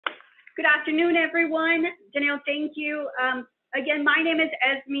Good afternoon, everyone. Janelle, thank you. Again, my name is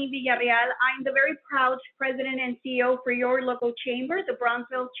Esme Villarreal. I'm the very proud president and CEO for your local chamber, the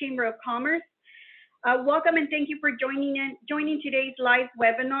Brownsville Chamber of Commerce. Welcome and thank you for joining today's live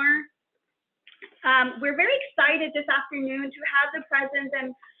webinar. We're very excited this afternoon to have the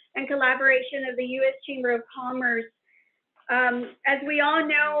presence and collaboration of the U.S. Chamber of Commerce. As we all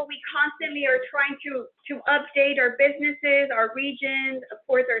know, we constantly are trying to update our businesses, our regions, of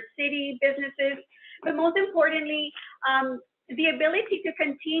course, our city businesses, but most importantly, the ability to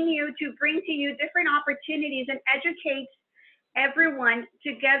continue to bring to you different opportunities and educate everyone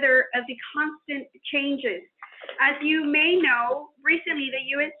together of the constant changes. As you may know, recently the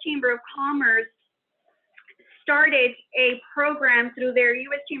U.S. Chamber of Commerce started a program through their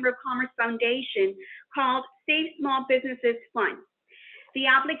U.S. Chamber of Commerce Foundation called Save Small Businesses Fund. The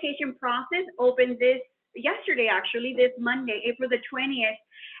application process opened yesterday, actually, this Monday, April the 20th.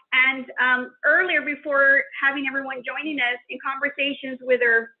 And earlier, before having everyone joining us in conversations with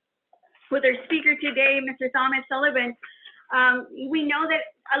our speaker today, Mr. Thomas Sullivan, we know that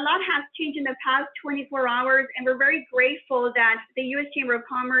a lot has changed in the past 24 hours, and we're very grateful that the U.S. Chamber of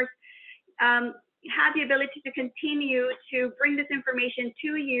Commerce had the ability to continue to bring this information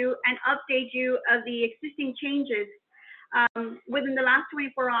to you and update you of the existing changes within the last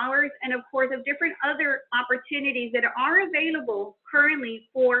 24 hours, and of course of different other opportunities that are available currently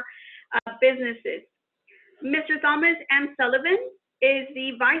for businesses. Mr. Thomas M. Sullivan is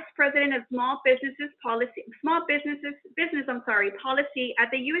the Vice President of Business Policy at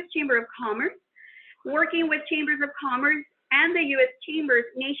the U.S. Chamber of Commerce, working with Chambers of Commerce and the U.S. Chambers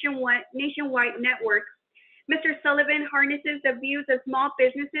nationwide network. Mr. Sullivan harnesses the views of small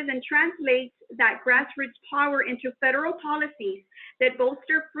businesses and translates that grassroots power into federal policies that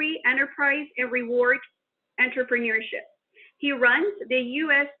bolster free enterprise and reward entrepreneurship. He runs the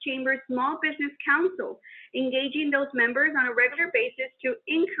U.S. Chamber Small Business Council, engaging those members on a regular basis to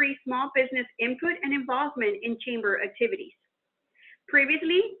increase small business input and involvement in chamber activities.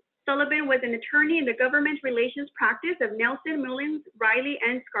 Previously, Sullivan was an attorney in the government relations practice of Nelson, Mullins, Riley,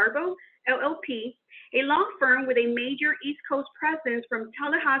 and Scarborough, LLP, a law firm with a major East Coast presence from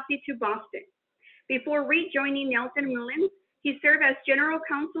Tallahassee to Boston. Before rejoining Nelson Mullins, he served as general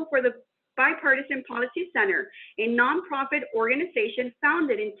counsel for the Bipartisan Policy Center, a nonprofit organization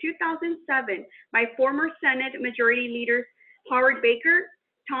founded in 2007 by former Senate Majority Leaders Howard Baker,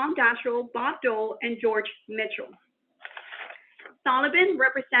 Tom Daschle, Bob Dole, and George Mitchell. Sullivan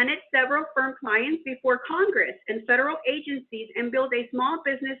represented several firm clients before Congress and federal agencies and built a small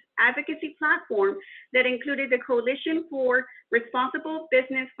business advocacy platform that included the Coalition for Responsible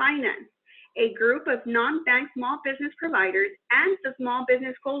Business Finance, a group of non-bank small business providers, and the Small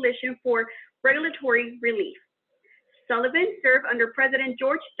Business Coalition for Regulatory Relief. Sullivan served under President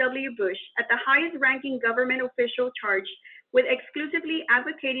George W. Bush at the highest-ranking government official charged with exclusively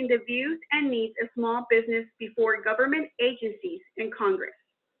advocating the views and needs of small business before government agencies and Congress.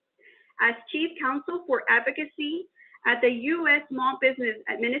 As Chief Counsel for Advocacy at the U.S. Small Business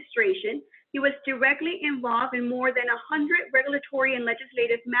Administration, he was directly involved in more than 100 regulatory and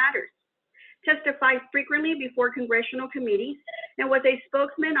legislative matters, testified frequently before congressional committees, and was a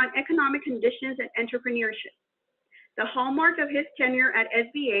spokesman on economic conditions and entrepreneurship. The hallmark of his tenure at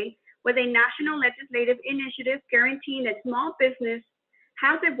SBA was a national legislative initiative guaranteeing that small business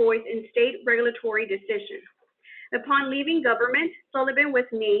has a voice in state regulatory decisions. Upon leaving government, Sullivan was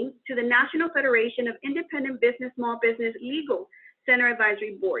named to the National Federation of Independent Business Small Business Legal Center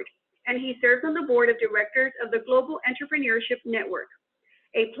Advisory Board, and he serves on the board of directors of the Global Entrepreneurship Network,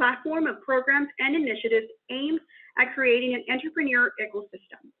 a platform of programs and initiatives aimed at creating an entrepreneur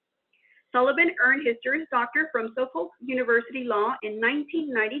ecosystem. Sullivan earned his Juris Doctor from Suffolk University Law in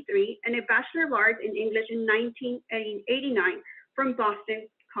 1993 and a Bachelor of Arts in English in 1989 from Boston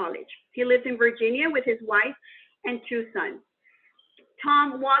College. He lives in Virginia with his wife and 2 sons.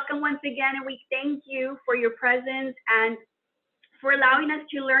 Tom, welcome once again, and we thank you for your presence and for allowing us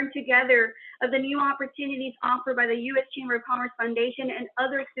to learn together of the new opportunities offered by the U.S. Chamber of Commerce Foundation and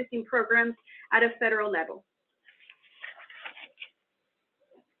other existing programs at a federal level.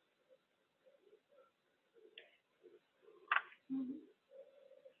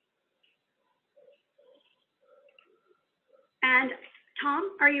 And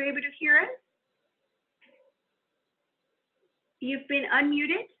Tom, are you able to hear us? You've been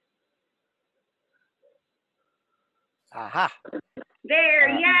unmuted. Aha. There,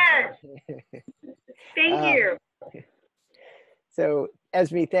 yes. Thank you. So,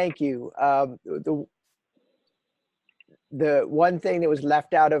 Esme, thank you. The one thing that was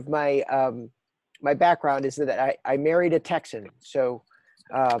left out of my my background is that I married a Texan. So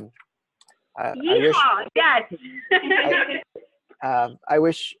I wish Yeehaw, yes. I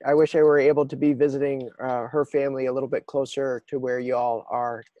wish I were able to be visiting her family a little bit closer to where you all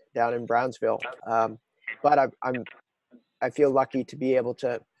are down in Brownsville. But I feel lucky to be able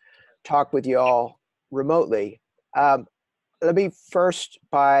to talk with you all remotely. Let me first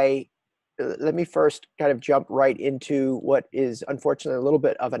kind of jump right into what is unfortunately a little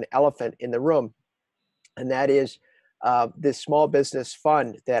bit of an elephant in the room, and that is this small business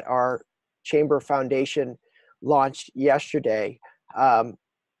fund that our Chamber Foundation launched yesterday.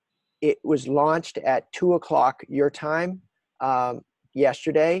 It was launched at 2:00 your time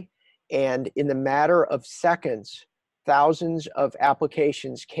yesterday, and in the matter of seconds, thousands of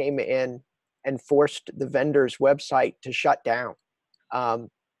applications came in and forced the vendor's website to shut down.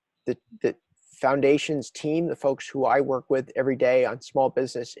 The foundation's team, the folks who I work with every day on small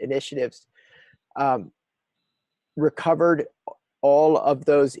business initiatives, recovered all of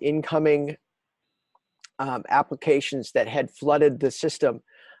those incoming applications that had flooded the system,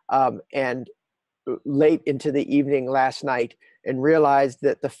 and late into the evening last night, and realized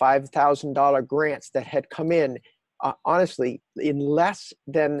that the $5,000 grants that had come in, honestly, in less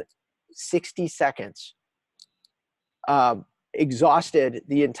than 60 seconds, exhausted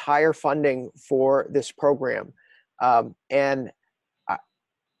the entire funding for this program. And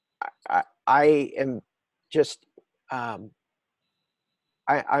I am just, I'm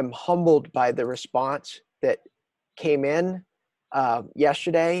humbled by the response that came in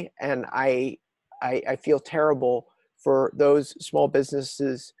yesterday, and I feel terrible for those small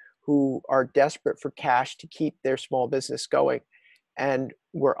businesses who are desperate for cash to keep their small business going and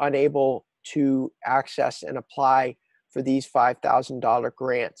were unable to access and apply for these $5,000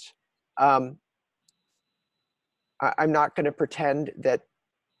 grants. I'm not going to pretend that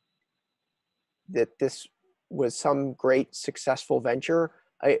this was some great successful venture.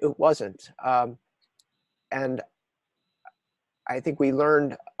 It wasn't. And I think we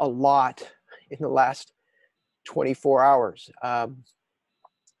learned a lot in the last 24 hours.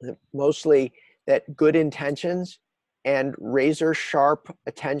 Mostly that good intentions and razor sharp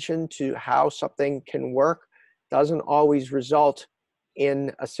attention to how something can work doesn't always result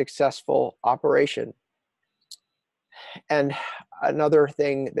in a successful operation. And another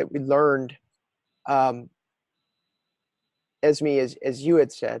thing that we learned, Esme, as you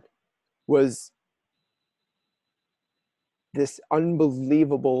had said, was this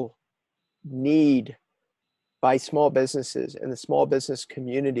unbelievable need by small businesses and the small business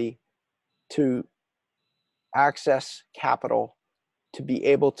community to access capital to be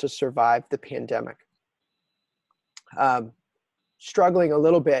able to survive the pandemic. Struggling a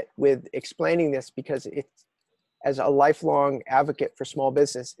little bit with explaining this because it's, as a lifelong advocate for small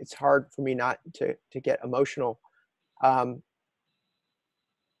business, it's hard for me not to get emotional. But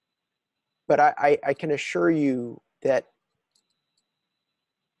I can assure you that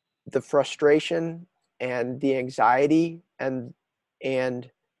the frustration and the anxiety and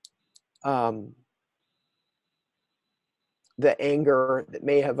the anger that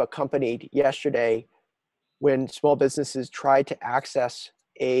may have accompanied yesterday when small businesses tried to access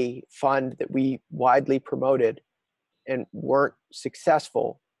a fund that we widely promoted and weren't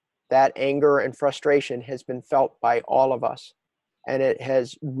successful, that anger and frustration has been felt by all of us. And it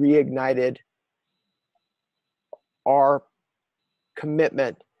has reignited our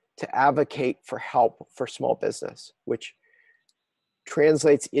commitment to advocate for help for small business, which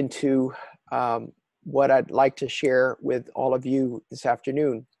translates into what I'd like to share with all of you this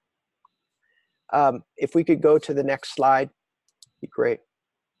afternoon. If we could go to the next slide, it'd be great.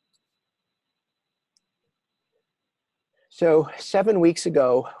 So 7 weeks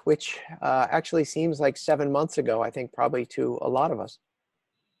ago, which actually seems like 7 months ago, I think probably to a lot of us,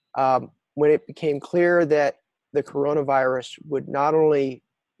 when it became clear that the coronavirus would not only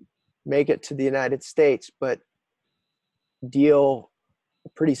make it to the United States, but deal a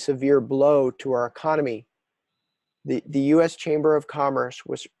pretty severe blow to our economy, the U.S. Chamber of Commerce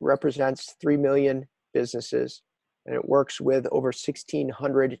represents 3 million businesses, and it works with over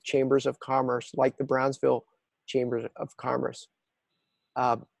 1,600 chambers of commerce, like the Brownsville Chamber of Commerce.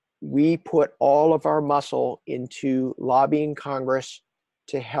 We put all of our muscle into lobbying Congress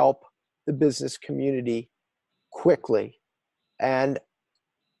to help the business community quickly, and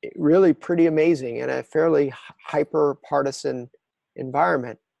really pretty amazing in a fairly hyper-partisan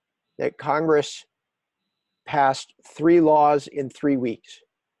environment that Congress passed 3 laws in 3 weeks.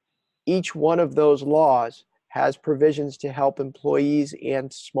 Each one of those laws has provisions to help employees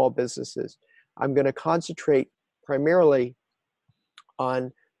and small businesses. I'm going to concentrate primarily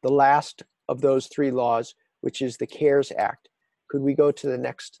on the last of those 3 laws, which is the CARES Act. Could we go to the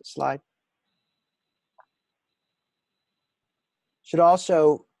next slide? Should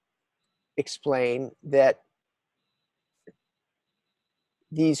also explain that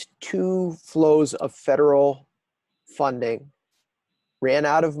these two flows of federal funding ran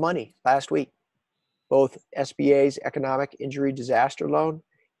out of money last week, both SBA's Economic Injury Disaster Loan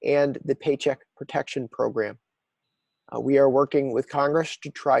and the Paycheck Protection Program. We are working with Congress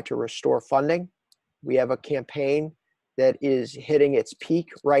to try to restore funding. We have a campaign that is hitting its peak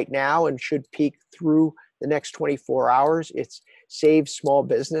right now and should peak through the next 24 hours. It's Save Small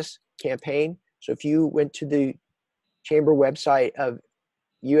Business campaign. So if you went to the Chamber website of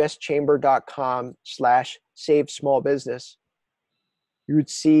uschamber.com/save small business, you would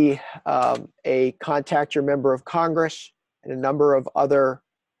see a contact your member of Congress and a number of other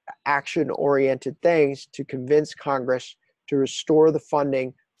action-oriented things to convince Congress to restore the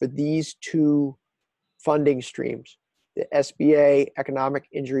funding for these two funding streams, the SBA Economic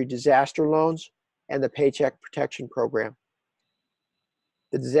Injury Disaster Loans and the Paycheck Protection Program.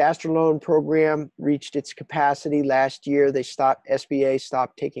 The disaster loan program reached its capacity last year. SBA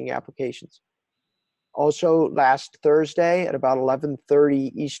stopped taking applications. Also, last Thursday at about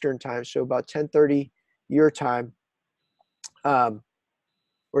 11:30 Eastern time, so about 10:30 your time,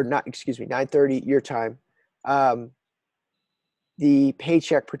 9:30 your time, the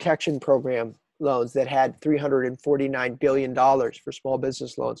Paycheck Protection Program loans that had $349 billion for small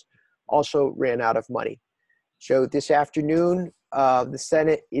business loans also ran out of money. So this afternoon, the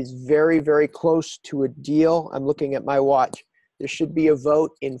Senate is very, very close to a deal. I'm looking at my watch. There should be a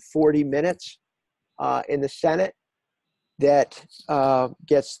vote in 40 minutes in the Senate that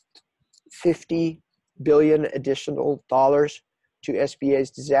gets $50 billion additional dollars to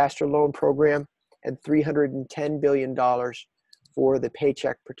SBA's disaster loan program and $310 billion for the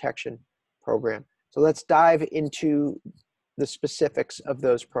Paycheck Protection Program. So let's dive into the specifics of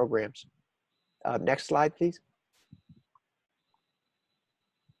those programs. Next slide, please.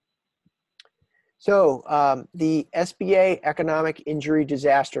 So the SBA Economic Injury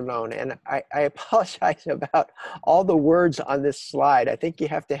Disaster Loan, and I apologize about all the words on this slide. I think you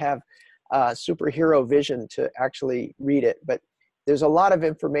have to have superhero vision to actually read it, but there's a lot of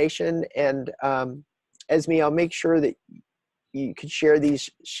information, and Esme, I'll make sure that you can share these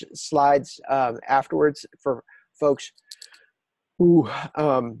slides afterwards for folks who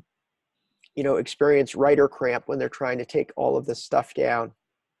experience writer cramp when they're trying to take all of this stuff down.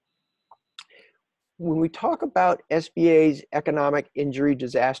 When we talk about SBA's Economic Injury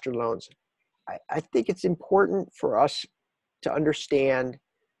Disaster Loans, I think it's important for us to understand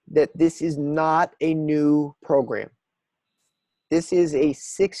that this is not a new program. This is a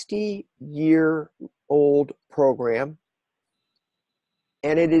 60-year-old program,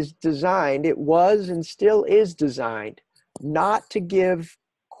 and it was and still is designed not to give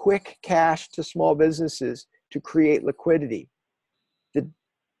quick cash to small businesses to create liquidity.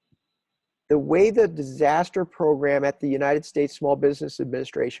 The way the disaster program at the United States Small Business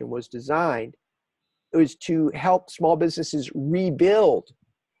Administration was designed was to help small businesses rebuild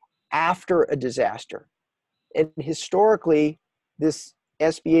after a disaster. And historically, this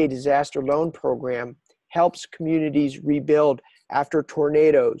SBA disaster loan program helps communities rebuild after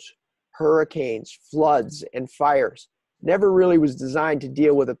tornadoes, hurricanes, floods, and fires. Never really was designed to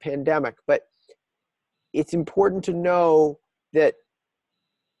deal with a pandemic, but it's important to know that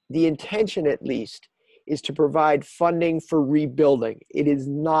the intention, at least, is to provide funding for rebuilding. It is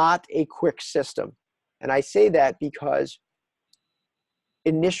not a quick system. And I say that because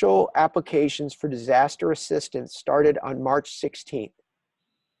initial applications for disaster assistance started on March 16th.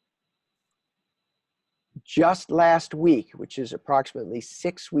 Just last week, which is approximately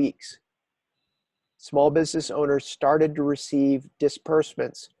 6 weeks, small business owners started to receive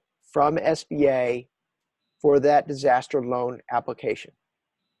disbursements from SBA for that disaster loan application.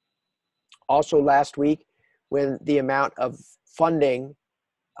 Also last week, when the amount of funding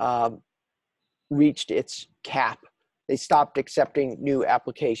reached its cap, they stopped accepting new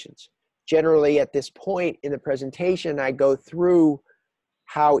applications. Generally, at this point in the presentation, I go through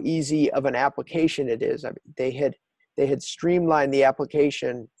how easy of an application it is. I mean, they had streamlined the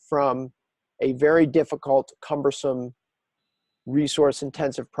application from a very difficult, cumbersome,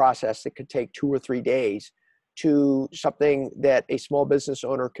 resource-intensive process that could take 2 or 3 days to something that a small business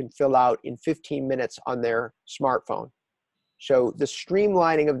owner can fill out in 15 minutes on their smartphone. So the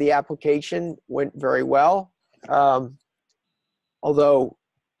streamlining of the application went very well, although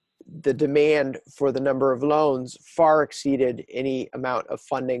the demand for the number of loans far exceeded any amount of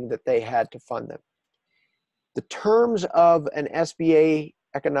funding that they had to fund them. The terms of an SBA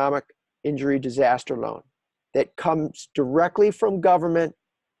Economic Injury Disaster Loan that comes directly from government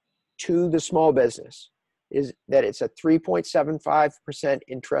to the small business is that it's a 3.75%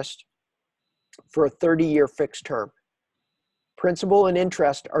 interest for a 30-year fixed term. Principal and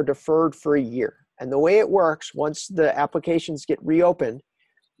interest are deferred for a year. And the way it works, once the applications get reopened,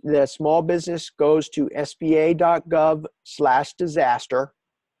 the small business goes to sba.gov/disaster.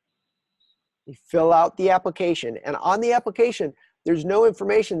 You fill out the application, and on the application, there's no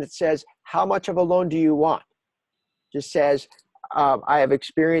information that says, how much of a loan do you want? Just says, I have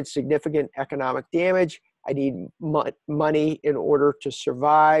experienced significant economic damage. I need money in order to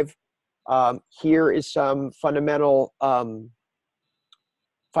survive. Here is some fundamental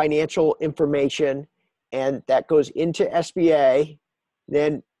financial information, and that goes into SBA.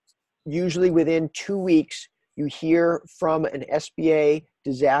 Then usually within 2 weeks, you hear from an SBA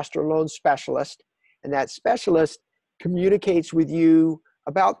disaster loan specialist, and that specialist communicates with you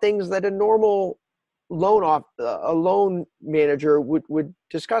about things that a normal loan manager would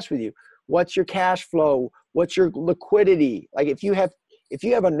discuss with you. What's your cash flow? What's your liquidity? Like if you have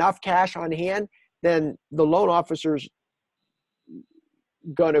enough cash on hand, then the loan officer's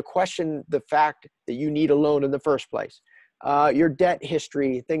going to question the fact that you need a loan in the first place. Your debt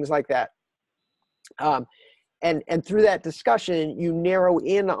history, things like that. And through that discussion, you narrow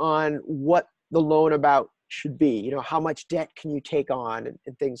in on what the loan amount should be. You know, how much debt can you take on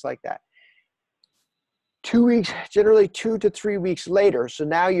and things like that. 2 weeks, generally 2 to 3 weeks later. So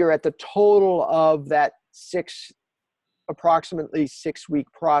now you're at the total of that approximately 6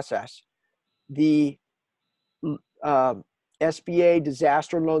 week process. The SBA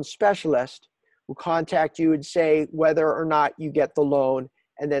disaster loan specialist will contact you and say whether or not you get the loan.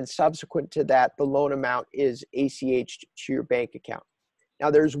 And then subsequent to that, the loan amount is ACH'd to your bank account.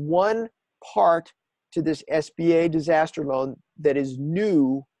 Now there's one part to this SBA disaster loan that is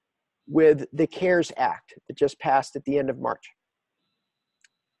new with the CARES Act that just passed at the end of March.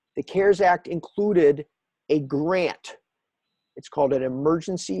 The CARES Act included a grant. It's called an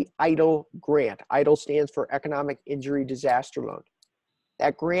emergency EIDL grant. EIDL stands for Economic Injury Disaster Loan.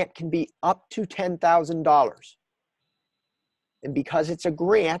 That grant can be up to $10,000. And because it's a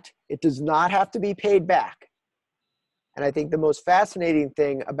grant, it does not have to be paid back. And I think the most fascinating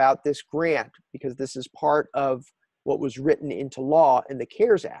thing about this grant, because this is part of what was written into law in the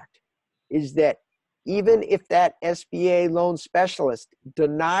CARES Act, is that even if that SBA loan specialist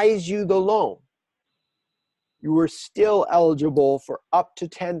denies you the loan, you are still eligible for up to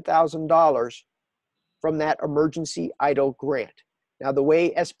 $10,000 from that emergency EIDL grant. Now, the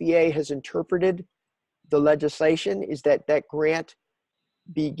way SBA has interpreted the legislation is that that grant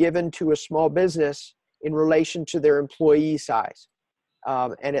be given to a small business in relation to their employee size.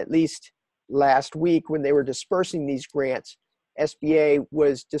 And at least last week when they were dispersing these grants, SBA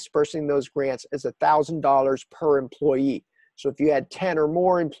was dispersing those grants as $1,000 per employee. So if you had 10 or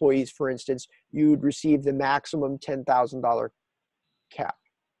more employees, for instance, you would receive the maximum $10,000 cap.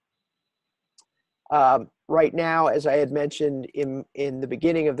 Right now, as I had mentioned in the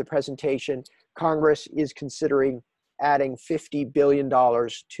beginning of the presentation, Congress is considering adding $50 billion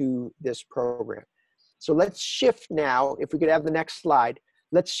to this program. So let's shift now, if we could have the next slide,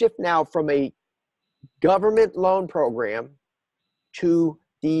 let's shift now from a government loan program to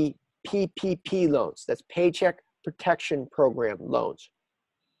the PPP loans. That's Paycheck Protection Program loans.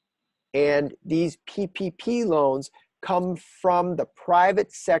 And these PPP loans come from the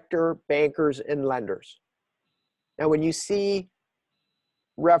private sector bankers and lenders. Now, when you see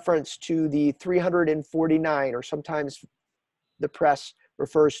reference to the 349, or sometimes the press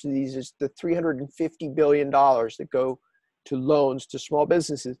refers to these as the $350 billion that go to loans to small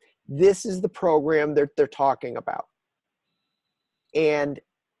businesses, this is the program that they're talking about. And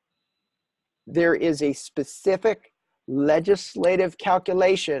there is a specific legislative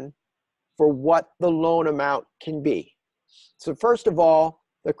calculation for what the loan amount can be. So first of all,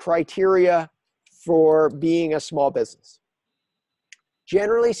 the criteria for being a small business.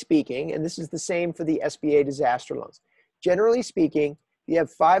 Generally speaking, and this is the same for the SBA disaster loans, generally speaking, if you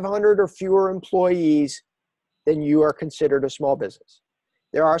have 500 or fewer employees, then you are considered a small business.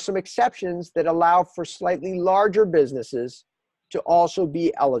 There are some exceptions that allow for slightly larger businesses to also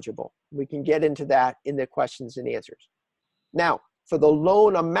be eligible. We can get into that in the questions and answers. Now, for the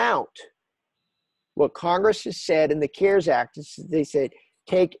loan amount, what Congress has said in the CARES Act is they said,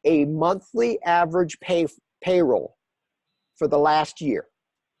 take a monthly average payroll for the last year.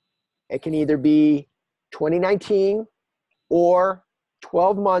 It can either be 2019 or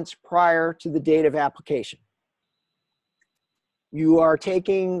 12 months prior to the date of application. You are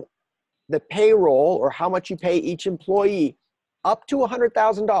taking the payroll, or how much you pay each employee, up to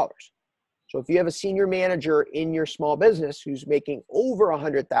 $100,000. So if you have a senior manager in your small business who's making over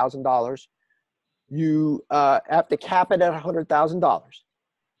 $100,000, you have to cap it at $100,000.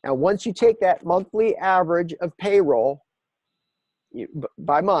 Now, once you take that monthly average of payroll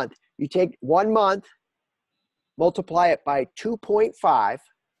by month, you take 1 month, multiply it by 2.5,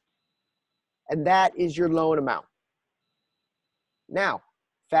 and that is your loan amount. Now,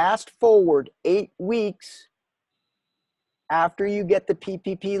 fast forward 8 weeks after you get the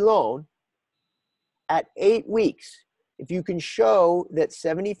PPP loan. At 8 weeks, if you can show that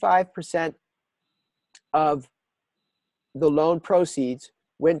 75% of the loan proceeds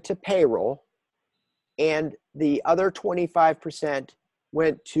went to payroll and the other 25%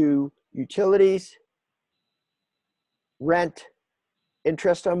 went to utilities, rent,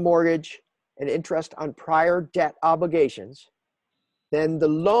 interest on mortgage, and interest on prior debt obligations, then the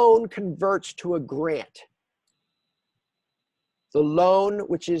loan converts to a grant. The loan,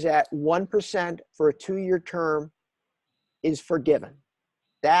 which is at 1% for a 2-year term, is forgiven.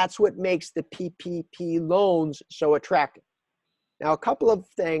 That's what makes the PPP loans so attractive. Now, a couple of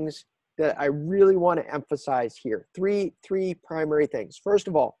things that I really want to emphasize here. Three primary things. First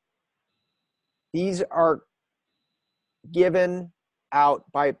of all, these are given out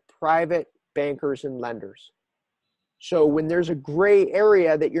by private bankers and lenders. So when there's a gray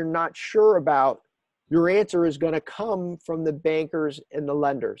area that you're not sure about, your answer is going to come from the bankers and the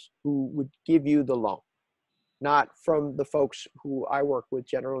lenders who would give you the loan, not from the folks who I work with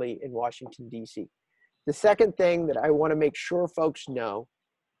generally in Washington, D.C. The second thing that I want to make sure folks know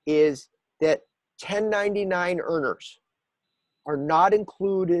is that 1099 earners are not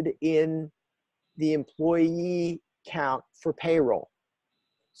included in the employee count for payroll.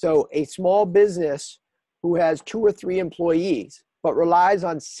 So a small business who has 2 or 3 employees but relies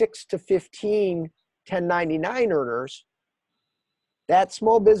on 6 to 15 1099 earners, that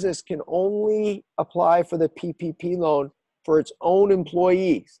small business can only apply for the PPP loan for its own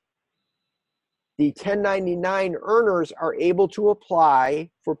employees. The 1099 earners are able to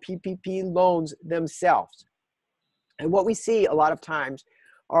apply for PPP loans themselves. And what we see a lot of times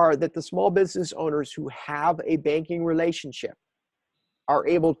are that the small business owners who have a banking relationship are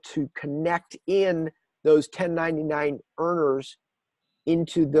able to connect in those 1099 earners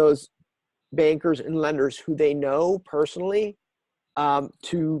into those bankers and lenders who they know personally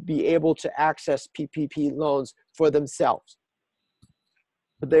to be able to access PPP loans for themselves.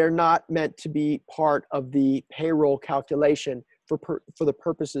 But they're not meant to be part of the payroll calculation for the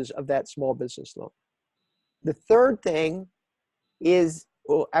purposes of that small business loan. The third thing is,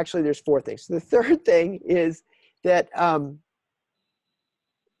 well, actually there's 4 things. The third thing is that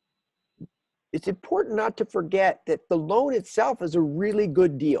it's important not to forget that the loan itself is a really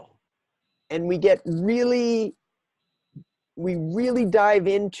good deal. And we really dive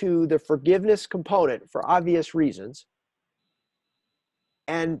into the forgiveness component for obvious reasons.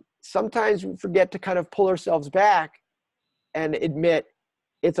 And sometimes we forget to kind of pull ourselves back and admit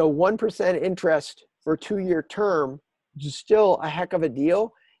it's a 1% interest for a 2-year term, which is still a heck of a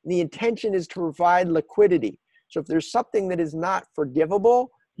deal. And the intention is to provide liquidity. So if there's something that is not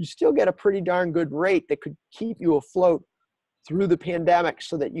forgivable, you still get a pretty darn good rate that could keep you afloat through the pandemic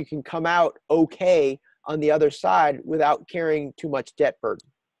so that you can come out okay on the other side without carrying too much debt burden.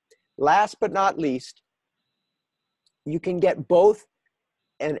 Last but not least, you can get both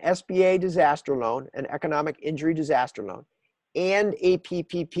an SBA disaster loan, an economic injury disaster loan, and a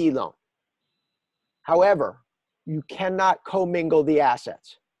PPP loan. However, you cannot commingle the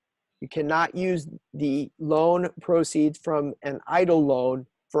assets. You cannot use the loan proceeds from an idle loan,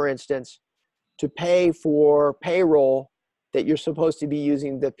 for instance, to pay for payroll that you're supposed to be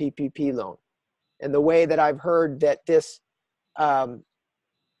using the PPP loan. And the way that I've heard that this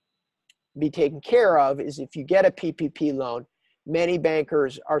be taken care of is if you get a PPP loan, many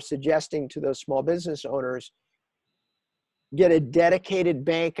bankers are suggesting to those small business owners, get a dedicated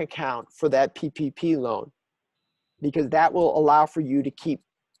bank account for that PPP loan, because that will allow for you to keep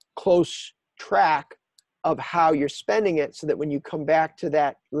close track of how you're spending it so that when you come back to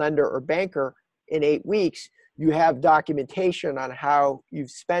that lender or banker in 8 weeks, you have documentation on how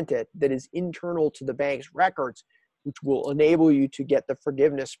you've spent it that is internal to the bank's records, which will enable you to get the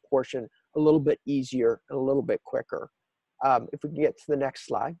forgiveness portion a little bit easier and a little bit quicker. If we can get to the next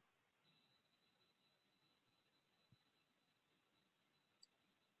slide.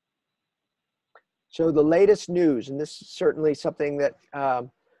 So the latest news, and this is certainly something that that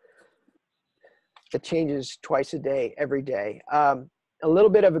changes twice a day, every day. A little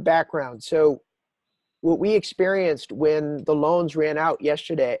bit of a background. So what we experienced when the loans ran out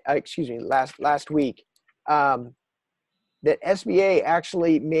yesterday, last week, that SBA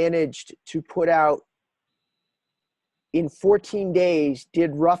actually managed to put out in 14 days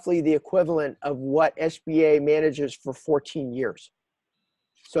did roughly the equivalent of what SBA manages for 14 years.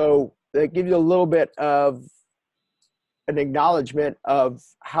 So that gives you a little bit of an acknowledgement of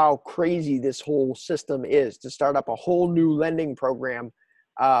how crazy this whole system is to start up a whole new lending program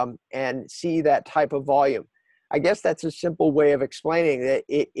and see that type of volume. I guess that's a simple way of explaining that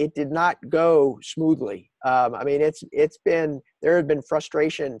it did not go smoothly. I mean, there have been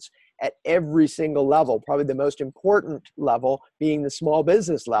frustrations at every single level, probably the most important level being the small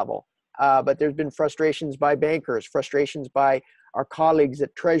business level. But there's been frustrations by bankers, frustrations by our colleagues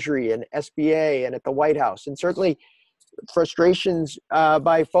at Treasury and SBA and at the White House, and certainly frustrations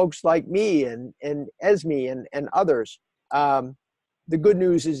by folks like me and Esme and others. The good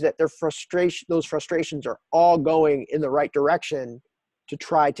news is that those frustrations are all going in the right direction to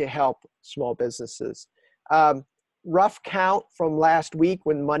try to help small businesses. Rough count from last week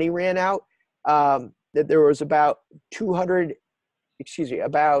when money ran out, that there was about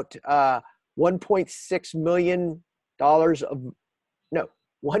 $1.6 million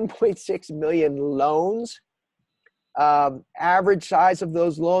 $1.6 million loans. Average size of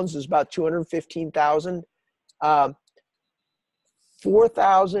those loans is about 215,000.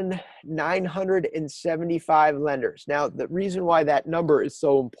 4,975 lenders. Now, the reason why that number is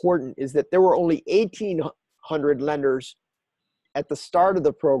so important is that there were only 1,800 lenders at the start of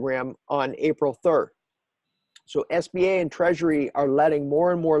the program on April 3rd. So SBA and Treasury are letting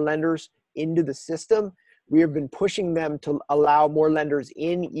more and more lenders into the system. We have been pushing them to allow more lenders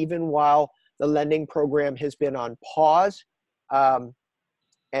in even while the lending program has been on pause. And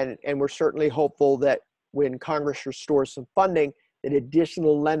we're certainly hopeful that when Congress restores some funding, that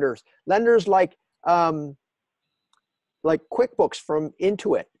additional lenders like QuickBooks from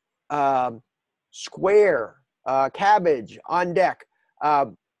Intuit, Square, Cabbage, On Deck,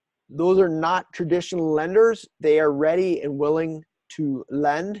 those are not traditional lenders. They are ready and willing to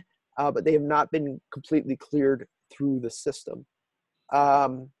lend, but they have not been completely cleared through the system.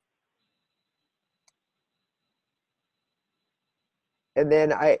 And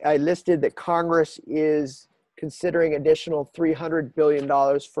then I listed that Congress is considering additional $300 billion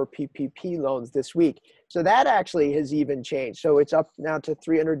for PPP loans this week. So that actually has even changed. So it's up now to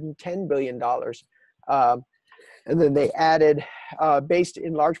 $310 billion. And then they added, based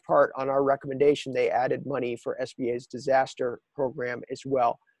in large part on our recommendation, they added money for SBA's disaster program as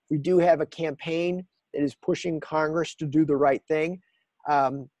well. We do have a campaign that is pushing Congress to do the right thing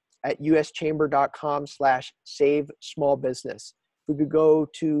at uschamber.com/save-small-business. We could go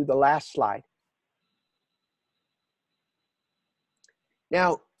to the last slide.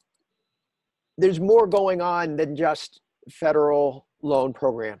 Now, there's more going on than just federal loan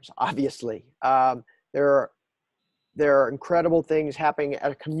programs, obviously. There are incredible things happening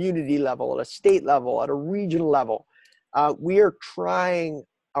at a community level, at a state level, at a regional level. We are trying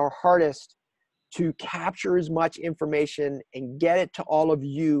our hardest to capture as much information and get it to all of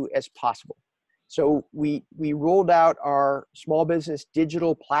you as possible. So we rolled out our small business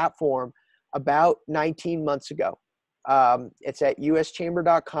digital platform about 19 months ago. It's at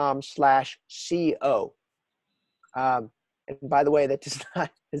uschamber.com/CO. And by the way, that does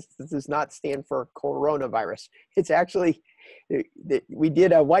not stand for coronavirus. It's actually, we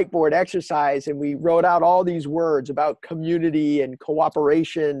did a whiteboard exercise and we wrote out all these words about community and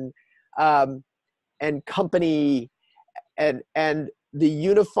cooperation and company, and the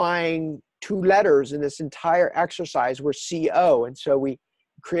unifying two letters in this entire exercise were CO. And so we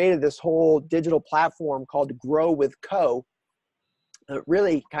created this whole digital platform called Grow with Co.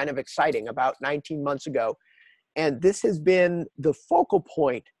 Really kind of exciting, about 19 months ago. And this has been the focal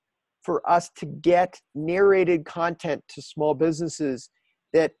point for us to get narrated content to small businesses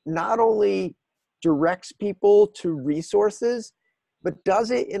that not only directs people to resources, but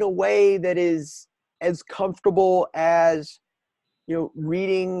does it in a way that is as comfortable as,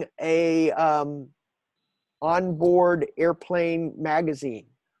 reading a onboard airplane magazine,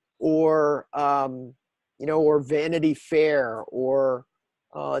 or or Vanity Fair, or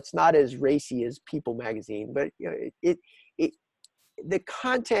it's not as racy as People magazine, but the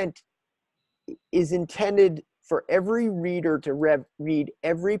content is intended for every reader to read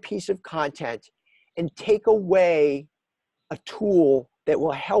every piece of content and take away a tool that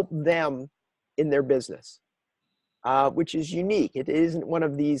will help them in their business, which is unique. It isn't one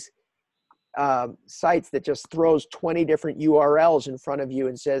of these sites that just throws 20 different URLs in front of you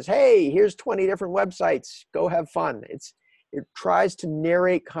and says, hey, here's 20 different websites, go have fun. It tries to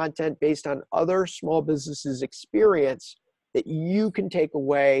narrate content based on other small businesses' experience that you can take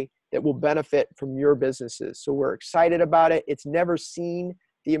away that will benefit from your businesses. So we're excited about it. It's never seen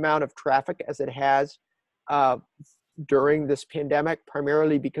the amount of traffic as it has. during this pandemic,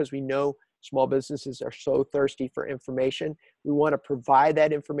 primarily because we know small businesses are so thirsty for information. We want to provide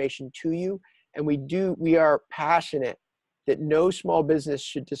that information to you. And we are passionate that no small business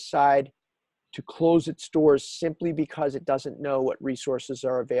should decide to close its doors simply because it doesn't know what resources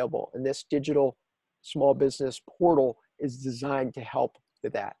are available. And this digital small business portal is designed to help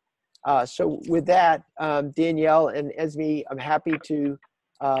with that. So with that, Danielle and Esme, I'm happy to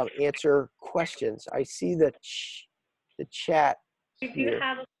answer questions. I see the chat here. We do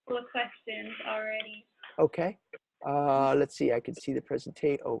have a couple of questions already. Okay. Let's see, I can see the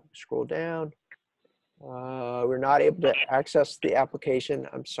presentation. Oh, scroll down. We're not able to access the application.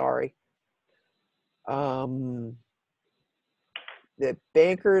 I'm sorry. The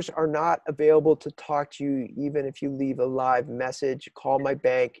bankers are not available to talk to you even if you leave a live message. Call my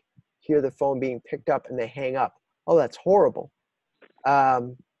bank, hear the phone being picked up, and they hang up. Oh, that's horrible.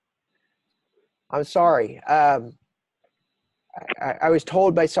 I'm sorry. I was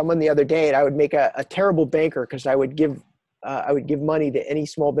told by someone the other day that I would make a terrible banker because I would give money to any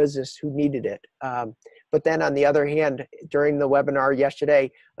small business who needed it. But then on the other hand, during the webinar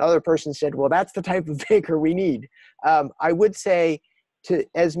yesterday, another person said, well, that's the type of banker we need. I would say, to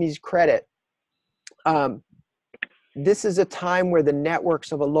Esme's credit, this is a time where the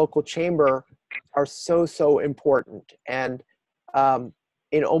networks of a local chamber are so important. And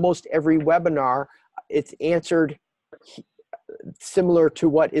in almost every webinar, it's answered similar to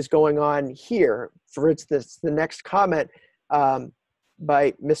what is going on here. For instance, the next comment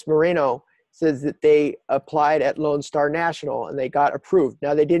by Ms. Moreno says that they applied at Lone Star National and they got approved.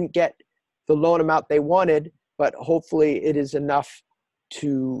 Now, they didn't get the loan amount they wanted, but hopefully it is enough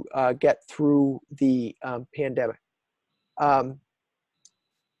to get through the pandemic.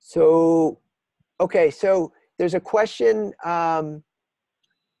 Okay, so there's a question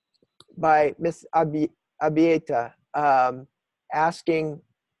by Ms. Abieta asking,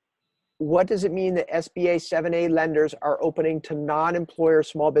 what does it mean that SBA 7A lenders are opening to non-employer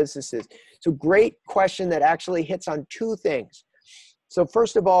small businesses? So great question that actually hits on two things. So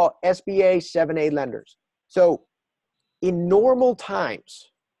first of all, SBA 7A lenders. So in normal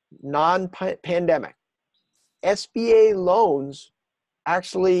times, non-pandemic, SBA loans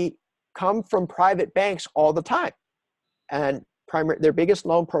actually come from private banks all the time. And their biggest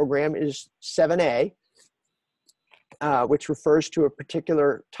loan program is 7A, which refers to a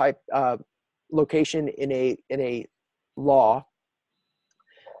particular type location in a law.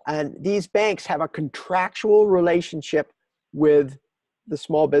 And these banks have a contractual relationship with the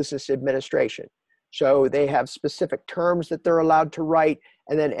Small Business Administration. So they have specific terms that they're allowed to write,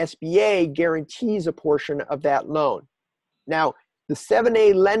 and then SBA guarantees a portion of that loan. Now, the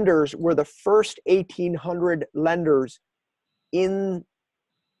 7A lenders were the first 1,800 lenders in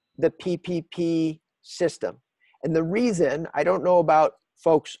the PPP system. And the reason, I don't know about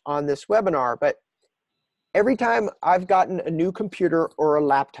folks on this webinar, but every time I've gotten a new computer or a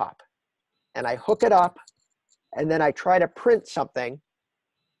laptop and I hook it up and then I try to print something,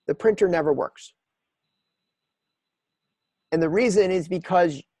 the printer never works. And the reason is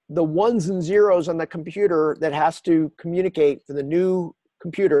because the ones and zeros on the computer that has to communicate for the new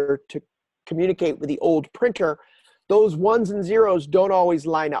computer to communicate with the old printer, those ones and zeros don't always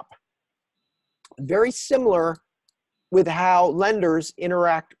line up. Very similar with how lenders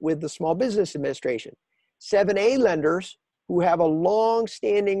interact with the Small Business Administration. 7A lenders who have a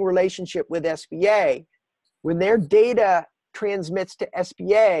long-standing relationship with SBA, when their data transmits to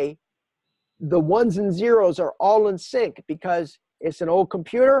SBA, the ones and zeros are all in sync because it's an old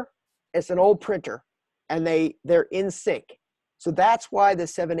computer, it's an old printer, and they're in sync. So that's why the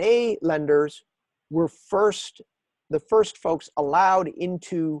 7A lenders were the first folks allowed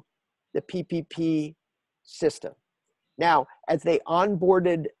into the PPP system. Now, as they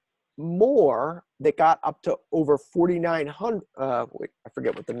onboarded more, they got up to over 4,900, I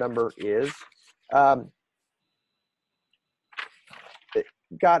forget what the number is, it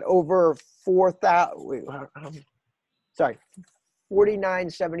got over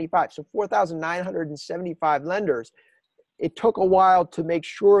 4,975, so 4,975 lenders. It took a while to make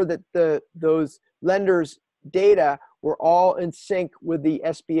sure that those lenders' data were all in sync with the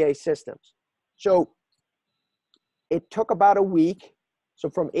SBA systems. So it took about a week. So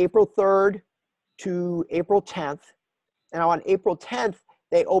from April 3rd to April 10th. Now on April 10th,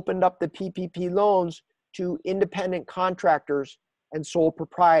 they opened up the PPP loans to independent contractors and sole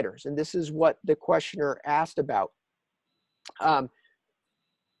proprietors. And this is what the questioner asked about.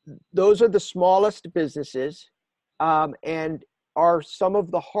 Those are the smallest businesses and are some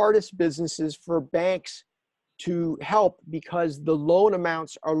of the hardest businesses for banks to help because the loan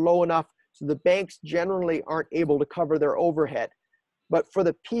amounts are low enough So the banks generally aren't able to cover their overhead. But for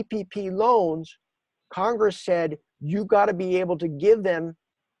the PPP loans, Congress said you got to be able to give them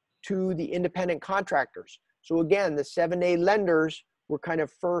to the independent contractors. So again, the 7A lenders were kind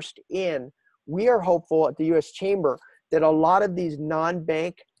of first in. We are hopeful at the U.S. Chamber that a lot of these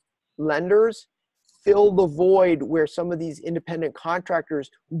non-bank lenders fill the void where some of these independent contractors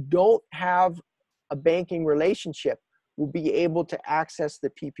who don't have a banking relationship will be able to access the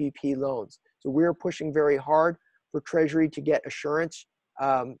PPP loans. So we're pushing very hard for Treasury to get assurance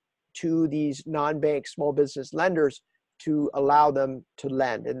to these non-bank small business lenders to allow them to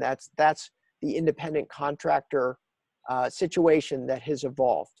lend. And that's the independent contractor situation that has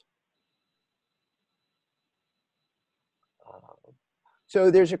evolved. So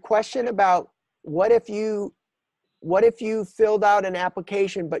there's a question about what if you filled out an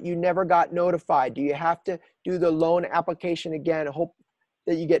application but you never got notified? Do you have to do the loan application again, hope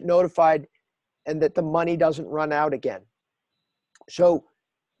that you get notified and that the money doesn't run out again? So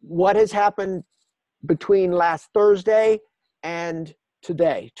what has happened between last Thursday and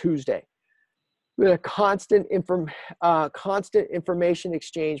today, Tuesday? We had a constant information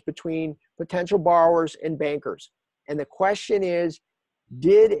exchange between potential borrowers and bankers. And the question is,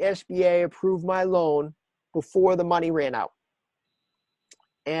 did SBA approve my loan before the money ran out?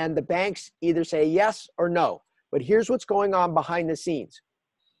 And the banks either say yes or no. But here's what's going on behind the scenes.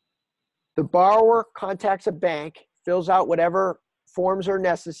 The borrower contacts a bank, fills out whatever forms are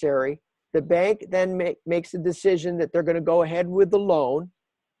necessary. The bank then makes a decision that they're going to go ahead with the loan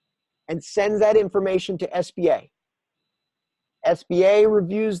and sends that information to SBA. SBA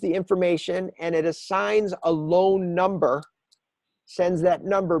reviews the information and it assigns a loan number, sends that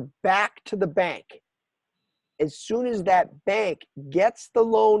number back to the bank. As soon as that bank gets the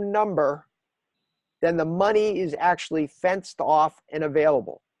loan number, then the money is actually fenced off and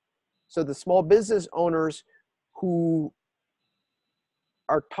available. So the small business owners who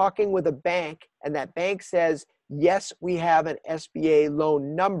are talking with a bank and that bank says, yes, we have an SBA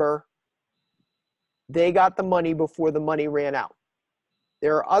loan number, they got the money before the money ran out.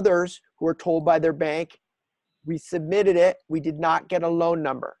 There are others who are told by their bank, we submitted it, we did not get a loan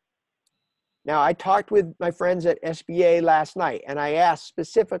number. Now, I talked with my friends at SBA last night and I asked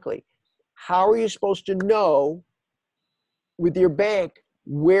specifically, how are you supposed to know with your bank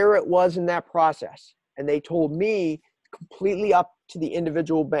where it was in that process? And they told me completely up to the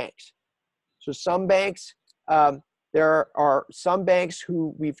individual banks. So some banks, there are some banks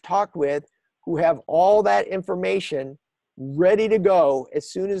who we've talked with who have all that information ready to go. As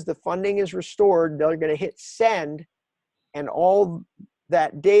soon as the funding is restored, they're going to hit send and all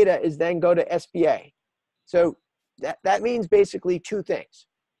that data is then go to SBA. So that means basically two things.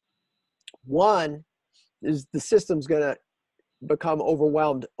 One is the system's going to become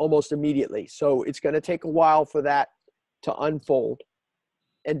overwhelmed almost immediately. So it's going to take a while for that to unfold.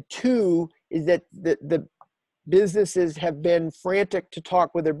 And two is that the businesses have been frantic to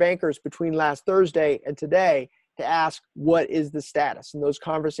talk with their bankers between last Thursday and today to ask what is the status. And those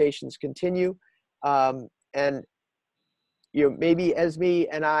conversations continue. And you know, maybe Esme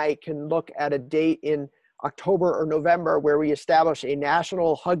and I can look at a date in October or November where we establish a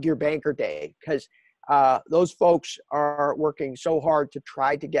national Hug Your Banker Day, because those folks are working so hard to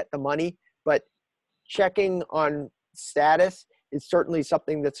try to get the money, but checking on status is certainly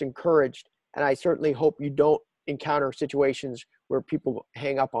something that's encouraged. And I certainly hope you don't encounter situations where people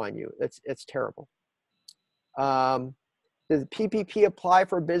hang up on you. It's terrible. Does PPP apply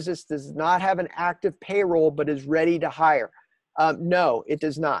for a business that does not have an active payroll but is ready to hire? No, it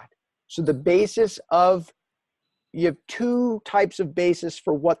does not. So the basis of, you have two types of basis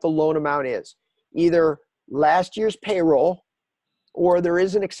for what the loan amount is. Either last year's payroll, or there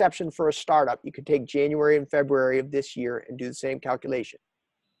is an exception for a startup. You could take January and February of this year and do the same calculation.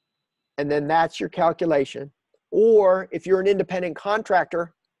 And then that's your calculation. Or if you're an independent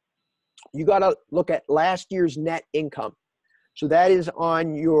contractor, you got to look at last year's net income. So that is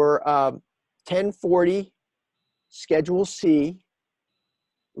on your 1040 Schedule C,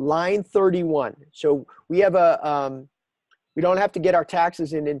 line 31. So we have we don't have to get our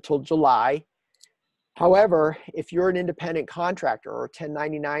taxes in until July. However, if you're an independent contractor or a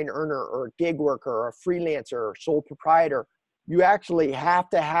 1099 earner or a gig worker or a freelancer or sole proprietor, you actually have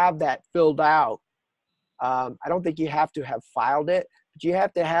to have that filled out. I don't think you have to have filed it, but you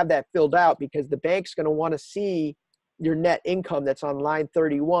have to have that filled out because the bank's going to want to see your net income that's on line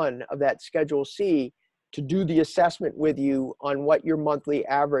 31 of that Schedule C to do the assessment with you on what your monthly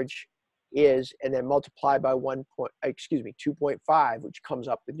average is, and then multiply by 2.5, which comes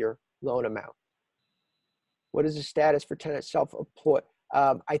up with your loan amount. What is the status for tenant self-employed?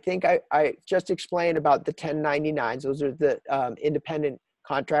 I think I just explained about the 1099s. Those are the independent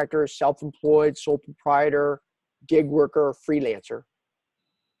contractors, self-employed, sole proprietor, gig worker, freelancer.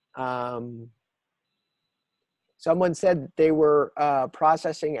 Someone said that they were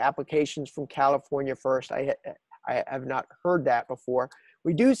processing applications from California first. I have not heard that before.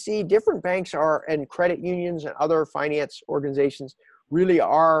 We do see different banks and credit unions and other finance organizations really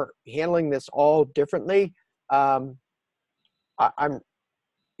are handling this all differently.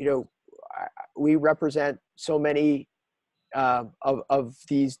 We represent so many of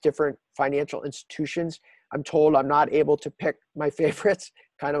these different financial institutions. I'm told I'm not able to pick my favorites,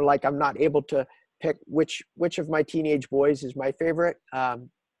 kind of like I'm not able to pick which of my teenage boys is my favorite. I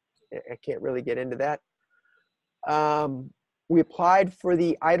can't really get into that. We applied for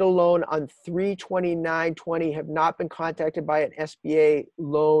the EIDL loan on 3/29/20, have not been contacted by an SBA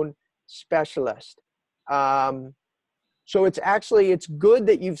loan specialist. So it's good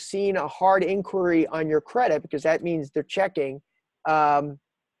that you've seen a hard inquiry on your credit, because that means they're checking, trying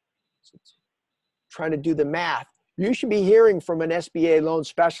to do the math. You should be hearing from an SBA loan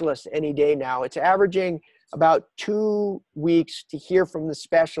specialist any day now. It's averaging about 2 weeks to hear from the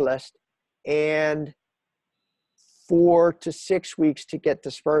specialist and 4 to 6 weeks to get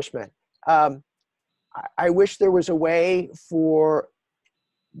disbursement. I wish there was a way for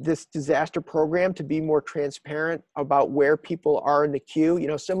this disaster program to be more transparent about where people are in the queue.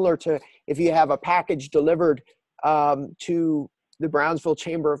 Similar to if you have a package delivered to the Brownsville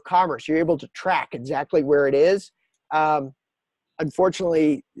Chamber of Commerce, you're able to track exactly where it is.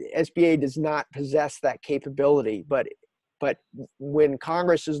 Unfortunately, SBA does not possess that capability, but when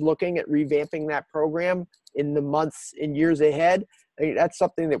Congress is looking at revamping that program in the months and years ahead, I think that's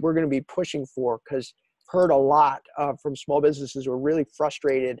something that we're going to be pushing for, because heard a lot from small businesses who are really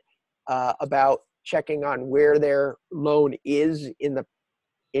frustrated about checking on where their loan is in the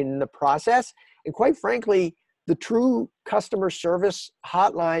process. And quite frankly, the true customer service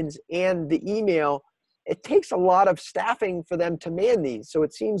hotlines and the email, it takes a lot of staffing for them to man these. So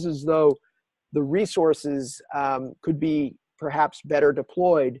it seems as though the resources could be perhaps better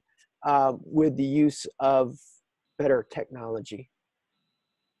deployed with the use of better technology.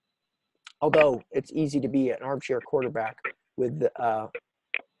 Although it's easy to be an armchair quarterback with the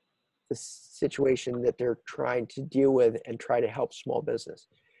situation that they're trying to deal with and try to help small business.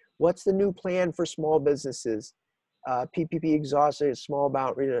 What's the new plan for small businesses? PPP exhausted, small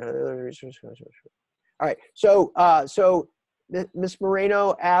amount. All right, so Ms.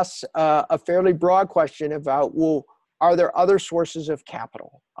 Moreno asks a fairly broad question about, well, are there other sources of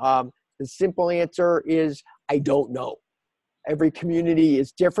capital? The simple answer is, I don't know. Every community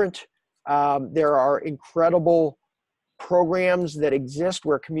is different. There are incredible programs that exist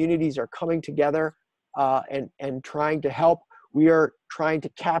where communities are coming together and trying to help. We are trying to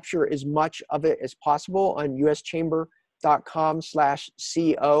capture as much of it as possible on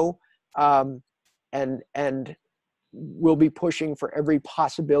uschamber.com/CO. And we'll be pushing for every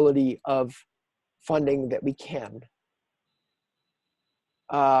possibility of funding that we can.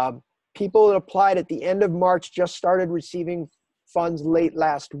 People that applied at the end of March just started receiving funds late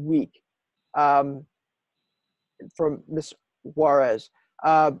last week. From Ms. Juarez.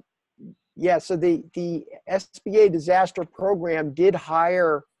 Yeah, so the SBA disaster program did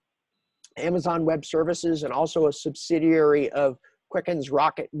hire Amazon Web Services and also a subsidiary of Quicken's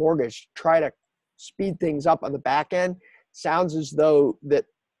Rocket Mortgage to try to speed things up on the back end. Sounds as though that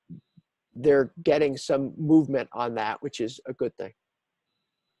they're getting some movement on that, which is a good thing.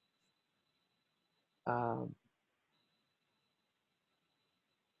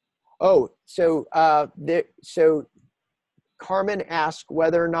 So Carmen asked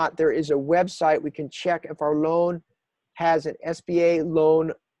whether or not there is a website we can check if our loan has an SBA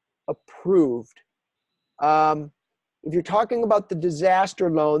loan approved. If you're talking about the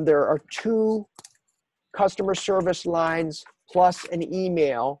disaster loan, there are 2 customer service lines plus an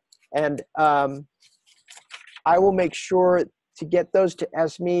email, and I will make sure to get those to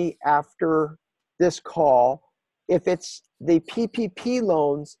Esme after this call. If it's the PPP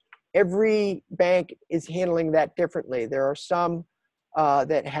loans, every bank is handling that differently. There are some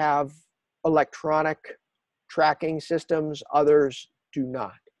that have electronic tracking systems, others do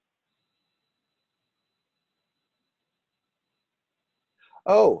not.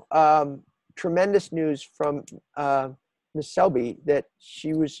 Oh, tremendous news from Ms. Selby that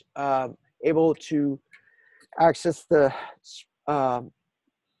she was able to access the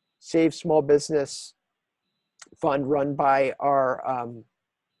Save Small Business Fund run by our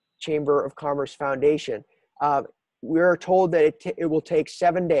Chamber of Commerce Foundation. We're told that it will take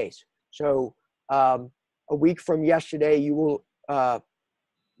 7 days. So a week from yesterday, you will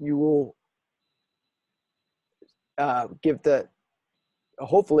you will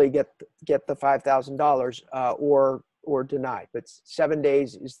hopefully get the $5,000 or denied. But 7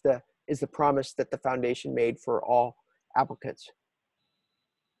 days is the promise that the foundation made for all applicants.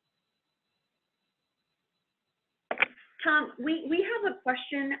 Tom, we have a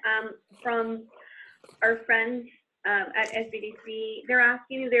question from our friends at SBDC. They're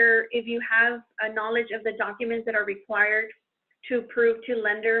asking if you have a knowledge of the documents that are required to prove to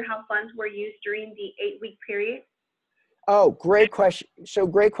lender how funds were used during the 8-week period. Oh, great question. So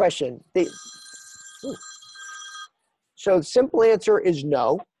great question. So the simple answer is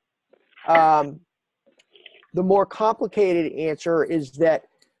no. The more complicated answer is that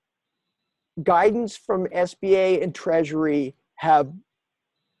guidance from SBA and Treasury have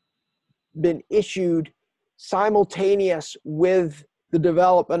been issued simultaneous with the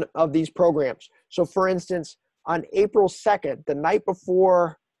development of these programs. So for instance, on April 2nd, the night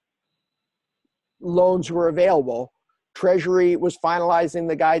before loans were available, Treasury was finalizing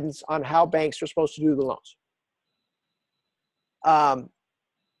the guidance on how banks are supposed to do the loans.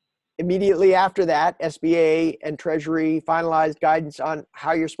 Immediately after that, SBA and Treasury finalized guidance on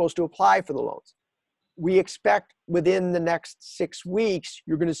how you're supposed to apply for the loans. We expect within the next 6 weeks,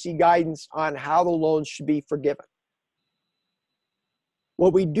 you're going to see guidance on how the loans should be forgiven.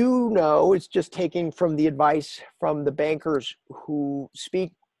 What we do know is, just taking from the advice from the bankers who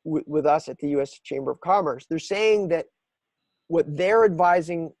speak with us at the U.S. Chamber of Commerce, they're saying that what they're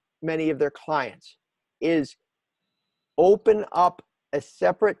advising many of their clients is open up a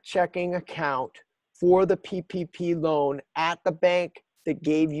separate checking account for the PPP loan at the bank that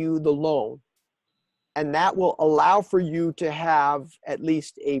gave you the loan. And that will allow for you to have at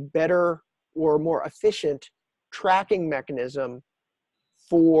least a better or more efficient tracking mechanism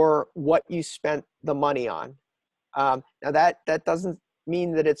for what you spent the money on. Now that doesn't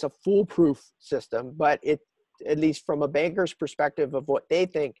mean that it's a foolproof system, but it, at least from a banker's perspective of what they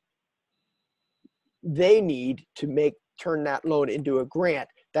think they need to turn that loan into a grant,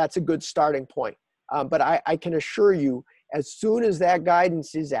 that's a good starting point. But I can assure you, as soon as that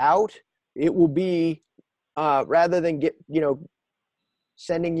guidance is out, it will be, rather than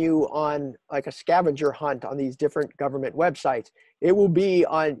sending you on like a scavenger hunt on these different government websites, it will be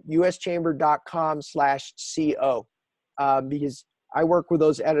on uschamber.com/co, because I work with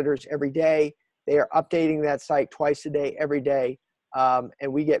those editors every day. They are updating that site twice a day, every day.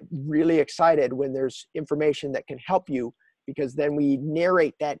 And we get really excited when there's information that can help you, because then we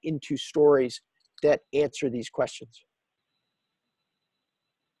narrate that into stories that answer these questions.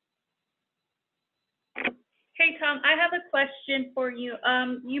 Hey, Tom, I have a question for you.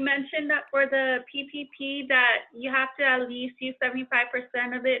 You mentioned that for the PPP that you have to at least use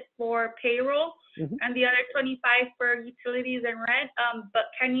 75% of it for payroll, and the other 25 for utilities and rent.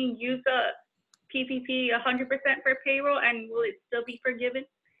 But can you use the PPP 100% for payroll, and will it still be forgiven?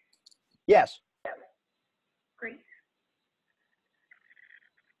 Yes. Great.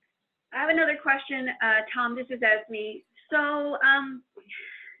 I have another question, Tom. This is Esme. So,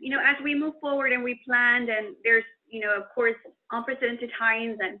 as we move forward and we planned, and there's, of course, unprecedented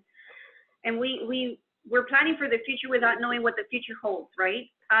times, and we're planning for the future without knowing what the future holds, right?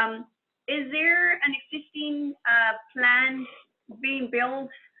 Is there an existing plan being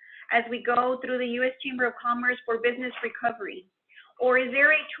built as we go through the U.S. Chamber of Commerce for business recovery? Or is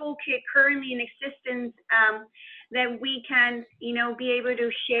there a toolkit currently in existence that we can, be able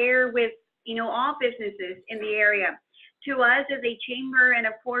to share with, all businesses in the area? To us as a chamber, and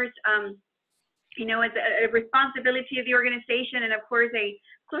of course, as a responsibility of the organization, and of course a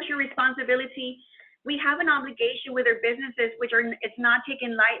social responsibility, we have an obligation with our businesses, it's not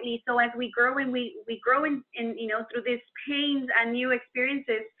taken lightly. So as we grow and we grow in through these pains and new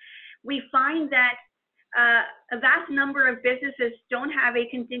experiences, we find that a vast number of businesses don't have a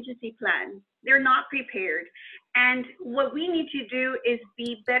contingency plan. They're not prepared. And what we need to do is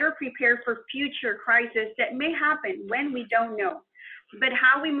be better prepared for future crises that may happen when we don't know. But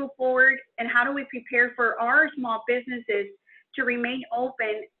how we move forward, and how do we prepare for our small businesses to remain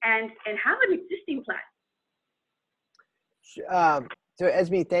open and have an existing plan? So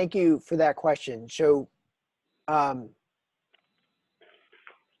Esme, thank you for that question. So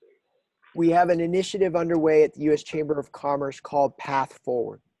we have an initiative underway at the U.S. Chamber of Commerce called Path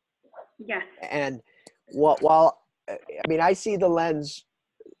Forward. Yes. And while I see the lens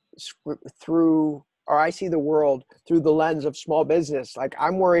through, or I see the world through the lens of small business. Like,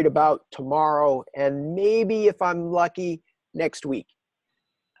 I'm worried about tomorrow, and maybe if I'm lucky, next week.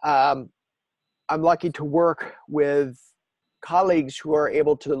 I'm lucky to work with colleagues who are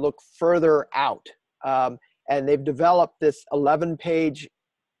able to look further out. And they've developed this 11-page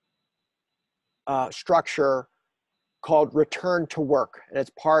structure called Return to Work, and it's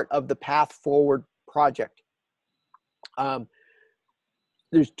part of the Path Forward project.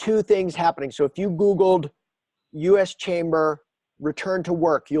 There's two things happening. So if you Googled U.S. Chamber Return to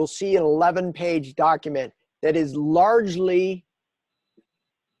Work, you'll see an 11-page document that is largely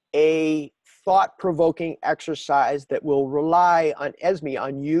a thought-provoking exercise that will rely on, Esme,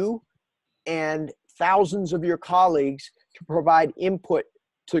 on you and thousands of your colleagues to provide input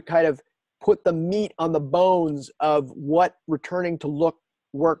to kind of put the meat on the bones of what returning to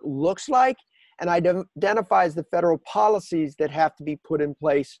work looks like, and identifies the federal policies that have to be put in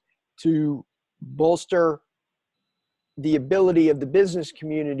place to bolster the ability of the business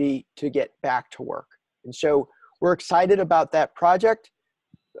community to get back to work. And so we're excited about that project.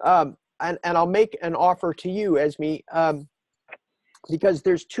 And I'll make an offer to you, Esme, because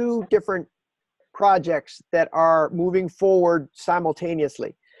there's two different projects that are moving forward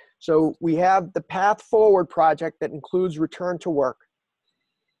simultaneously. So we have the Path Forward project that includes Return to Work.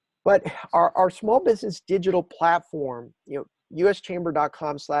 But our small business digital platform,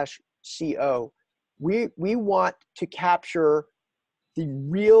 uschamber.com/co, we want to capture the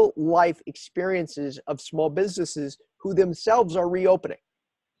real life experiences of small businesses who themselves are reopening.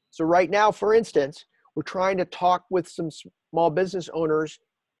 So right now, for instance, we're trying to talk with some small business owners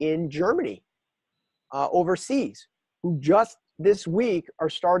in Germany, overseas, who just this week are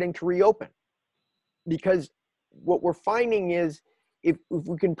starting to reopen. Because what we're finding is if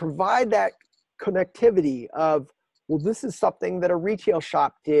we can provide that connectivity of, well, this is something that a retail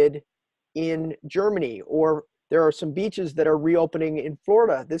shop did in Germany, or there are some beaches that are reopening in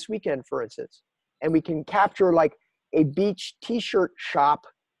Florida this weekend, for instance, and we can capture like a beach t-shirt shop,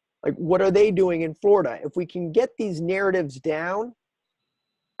 like what are they doing in Florida? If we can get these narratives down,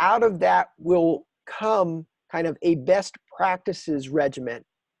 out of that will come kind of a best practices regimen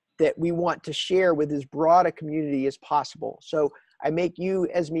that we want to share with as broad a community as possible. So I make you,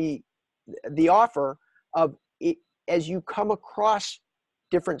 Esme, the offer of it, as you come across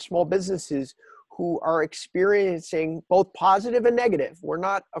different small businesses who are experiencing both positive and negative, we're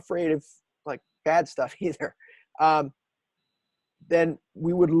not afraid of like bad stuff either, then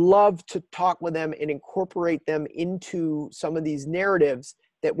we would love to talk with them and incorporate them into some of these narratives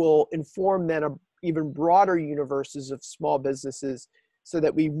that will inform then a even broader universes of small businesses so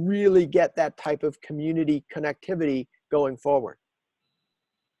that we really get that type of community connectivity going forward.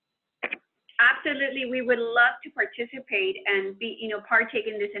 Absolutely, we would love to participate and be, partake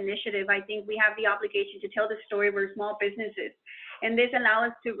in this initiative. I think we have the obligation to tell the story of our small businesses, and this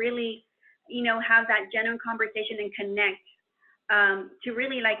allows us to really, have that genuine conversation and connect to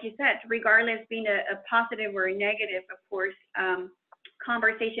really, like you said, regardless being a positive or a negative, of course,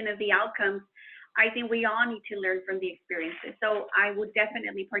 conversation of the outcomes. I think we all need to learn from the experiences. So I would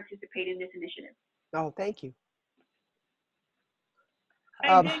definitely participate in this initiative. Oh, thank you.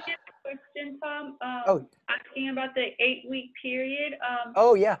 I did get a question, Tom, asking about the 8-week period.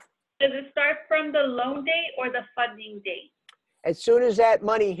 Oh, yeah. Does it start from the loan date or the funding date? As soon as that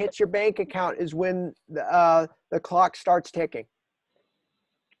money hits your bank account is when the clock starts ticking.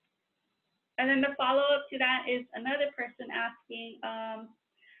 And then the follow-up to that is another person asking,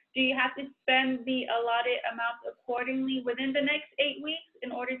 do you have to spend the allotted amount accordingly within the next 8 weeks in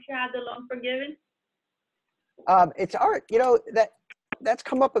order to have the loan forgiven? It's art, that's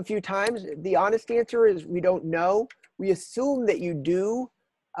come up a few times. The honest answer is we don't know. We assume that you do,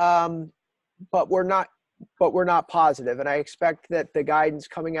 but we're not positive. And I expect that the guidance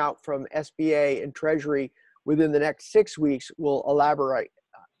coming out from SBA and Treasury within the next 6 weeks will elaborate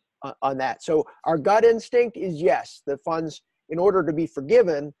on that. So our gut instinct is yes, the funds, in order to be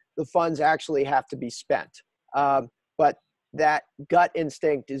forgiven, the funds actually have to be spent. But that gut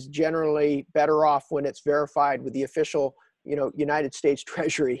instinct is generally better off when it's verified with the official, United States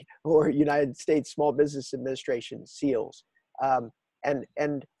Treasury or United States Small Business Administration seals.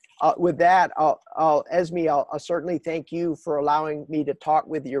 With that, Esme, I'll certainly thank you for allowing me to talk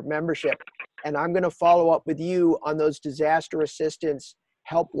with your membership. And I'm going to follow up with you on those disaster assistance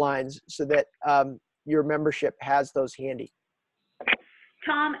helplines so that your membership has those handy.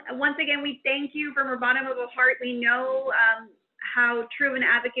 Tom, once again, we thank you from the bottom of our heart. We know how true an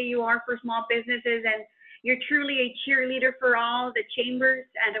advocate you are for small businesses, and you're truly a cheerleader for all the chambers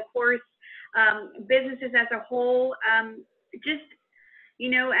and, of course, businesses as a whole.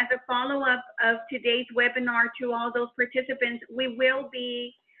 As a follow-up of today's webinar to all those participants, we will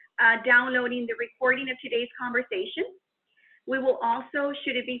be downloading the recording of today's conversation. We will also,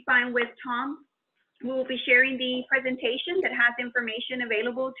 should it be fine with Tom, we will be sharing the presentation that has information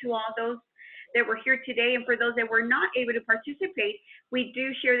available to all those that were here today. And for those that were not able to participate, we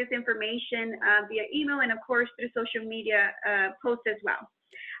do share this information via email and, of course, through social media posts as well.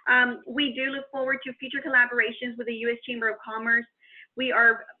 We do look forward to future collaborations with the U.S. Chamber of Commerce. We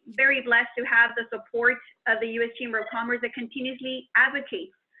are very blessed to have the support of the U.S. Chamber of Commerce that continuously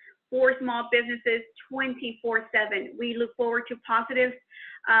advocates for small businesses 24/7. We look forward to positive,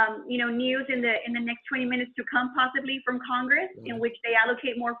 news in the next 20 minutes to come, possibly from Congress, in which they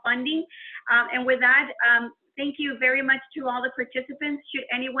allocate more funding. And with that, thank you very much to all the participants. Should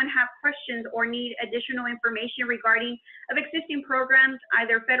anyone have questions or need additional information regarding of existing programs,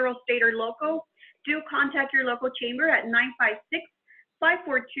 either federal, state, or local, do contact your local chamber at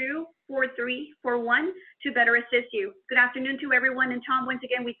 956-542-4341 to better assist you. Good afternoon to everyone, and Tom, once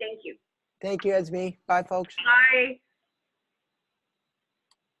again, we thank you. Thank you, Esme. Bye, folks. Bye.